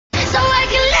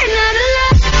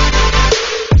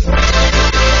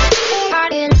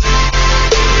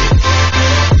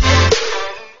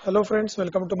Hello friends,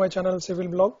 welcome to my channel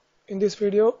Civilblog. In this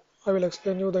video, I will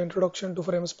explain you the introduction to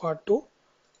frames part 2.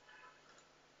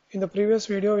 In the previous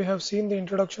video, we have seen the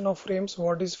introduction of frames,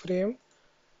 what is frame,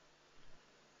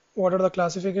 what are the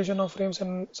classification of frames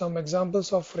and some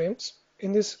examples of frames.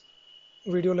 In this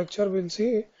video lecture, we'll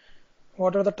see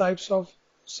what are the types of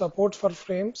supports for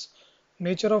frames,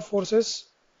 nature of forces,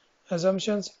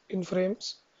 assumptions in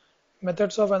frames,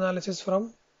 methods of analysis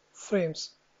from frames.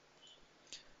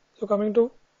 So coming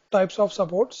to types of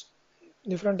supports,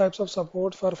 different types of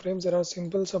support for frames. There are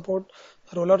simple support,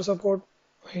 roller support,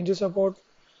 hinge support,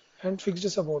 and fixed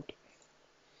support.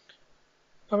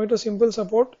 Coming to simple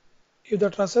support, if the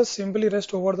trusses simply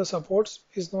rest over the supports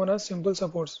is known as simple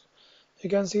supports. You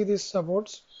can see these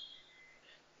supports.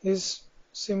 This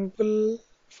simple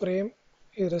frame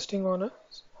is resting on a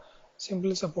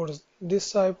simple supports.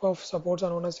 This type of supports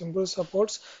are known as simple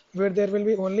supports, where there will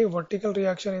be only vertical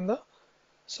reaction in the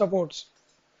supports.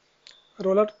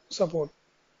 Roller support.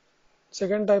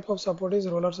 Second type of support is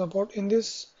roller support. In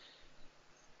this,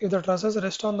 if the trusses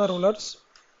rest on the rollers,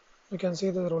 you can see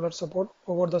the roller support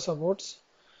over the supports.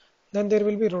 Then there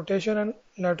will be rotation and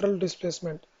lateral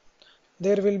displacement.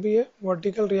 There will be a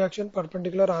vertical reaction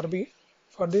perpendicular RB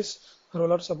for this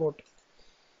roller support.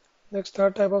 Next,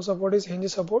 third type of support is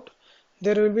hinge support.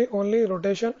 There will be only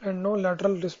rotation and no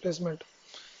lateral displacement.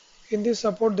 In this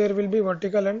support, there will be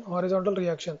vertical and horizontal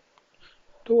reaction.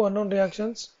 Two unknown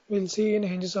reactions we'll see in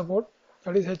hinge support,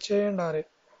 that is HA and RA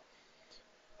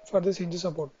for this hinge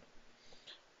support.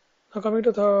 Now coming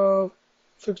to the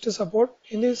fixed support,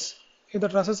 in this, if the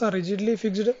trusses are rigidly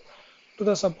fixed to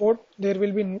the support, there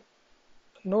will be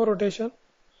no rotation,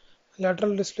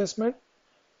 lateral displacement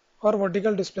or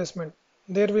vertical displacement.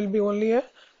 There will be only a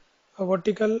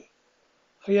vertical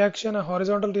reaction, a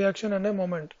horizontal reaction and a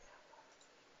moment.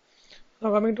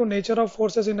 Now coming to nature of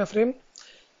forces in a frame,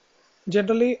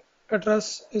 generally a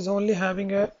truss is only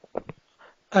having a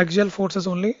axial forces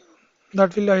only,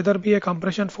 that will either be a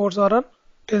compression force or a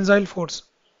tensile force,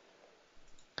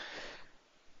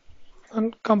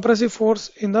 and compressive force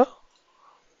in the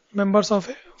members of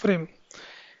a frame.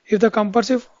 If the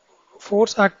compressive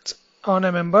force acts on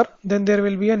a member, then there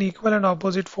will be an equal and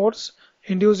opposite force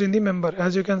induced in the member.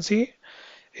 As you can see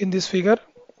in this figure,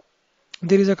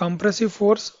 there is a compressive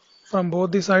force from both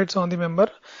the sides on the member.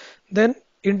 Then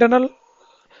internal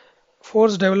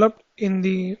force developed in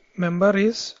the member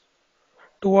is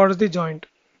towards the joint.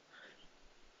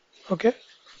 Okay,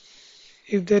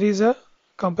 if there is a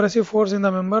compressive force in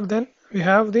the member, then we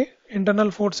have the internal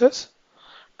forces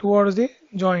towards the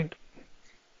joint.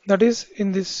 That is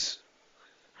in this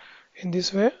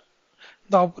way,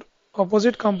 the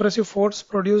opposite compressive force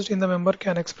produced in the member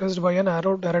can expressed by an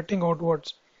arrow directing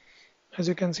outwards. As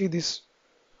you can see this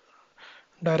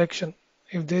direction,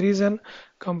 if there is an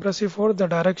compressive force, the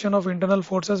direction of internal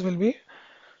forces will be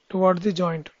towards the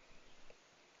joint.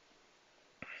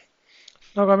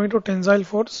 Now coming to tensile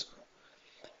force,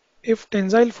 if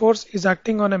tensile force is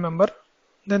acting on a member,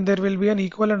 then there will be an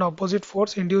equal and opposite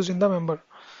force induced in the member.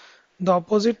 The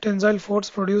opposite tensile force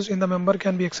produced in the member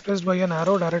can be expressed by an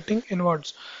arrow directing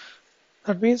inwards.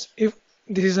 That means if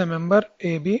this is a member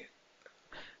AB,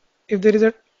 if there is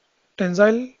a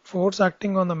tensile force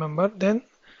acting on the member, then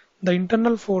the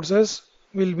internal forces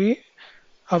will be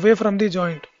away from the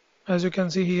joint. As you can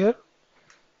see here,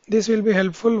 this will be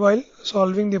helpful while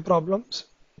solving the problems.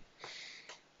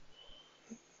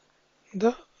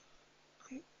 If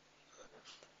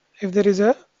there is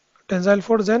a tensile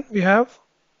force, then we have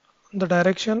the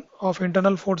direction of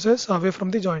internal forces away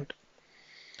from the joint.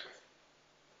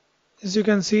 As you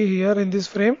can see here in this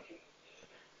frame,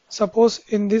 suppose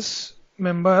in this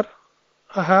member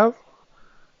I have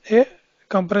a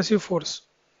compressive force.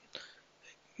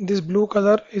 This blue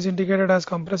color is indicated as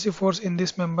compressive force in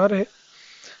this member A.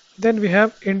 Then we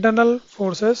have internal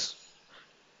forces,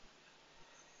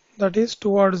 that is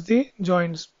towards the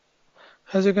joints.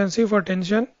 As you can see, for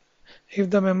tension, if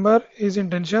the member is in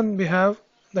tension, we have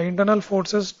the internal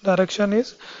forces direction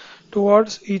is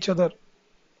towards each other,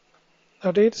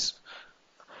 that is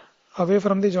away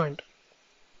from the joint.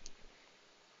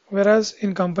 Whereas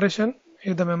in compression,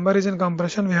 if the member is in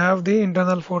compression, we have the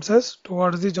internal forces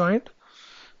towards the joint,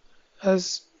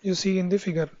 as you see in the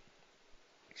figure.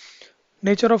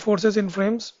 Nature of forces in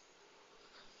frames.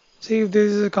 See, if there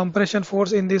is a compression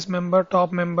force in this member,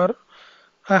 top member,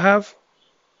 I have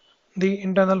the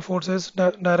internal forces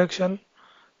direction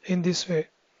in this way,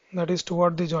 that is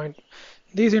toward the joint.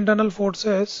 These internal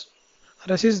forces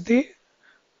resist the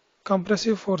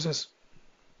compressive forces.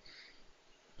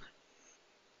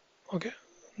 Okay,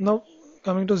 now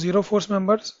coming to zero force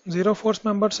members. Zero force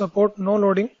members support no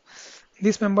loading.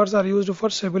 These members are used for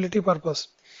stability purpose.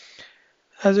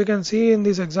 As you can see in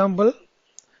this example,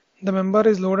 the member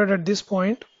is loaded at this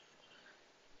point.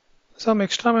 Some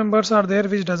extra members are there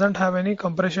which doesn't have any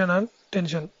compression and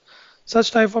tension.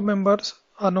 Such type of members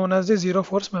are known as the zero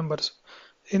force members.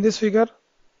 In this figure,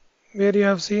 where you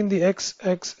have seen the X,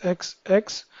 X, X,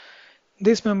 X,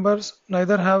 these members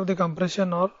neither have the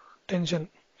compression or tension.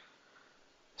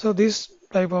 So these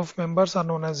type of members are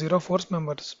known as zero force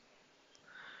members.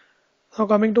 Now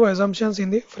coming to assumptions in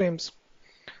the frames.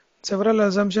 Several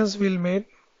assumptions will made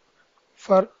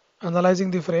for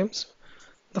analyzing the frames.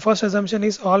 The first assumption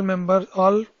is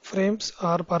all frames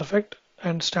are perfect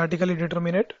and statically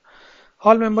determinate.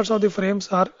 All members of the frames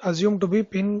are assumed to be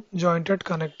pin jointed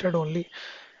connected only.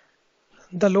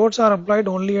 The loads are applied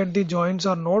only at the joints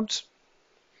or nodes.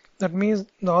 That means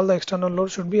all the external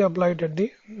loads should be applied at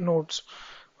the nodes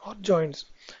or joints.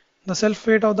 The self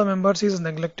weight of the members is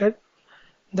neglected.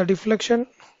 The deflection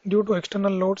due to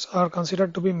external loads are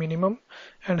considered to be minimum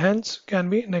and hence can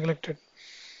be neglected.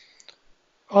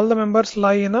 All the members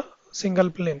lie in a single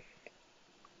plane.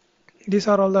 These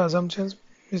are all the assumptions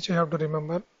which you have to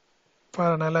remember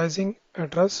for analyzing a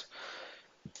truss.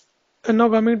 And now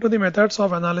coming to the methods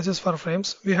of analysis for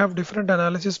frames, we have different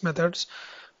analysis methods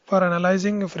for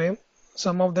analyzing a frame.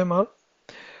 Some of them are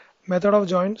method of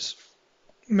joints,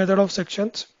 method of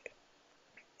sections,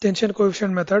 tension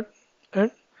coefficient method,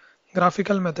 and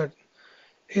graphical method.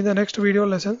 In the next video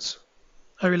lessons,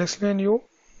 I will explain you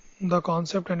the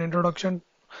concept and introduction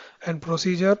and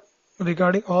procedure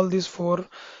regarding all these four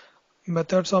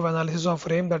methods of analysis of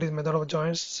frame, that is method of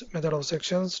joints, method of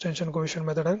sections, tension coefficient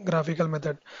method, and graphical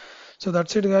method. So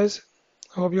that's it guys.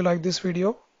 I hope you like this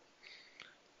video.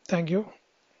 Thank you.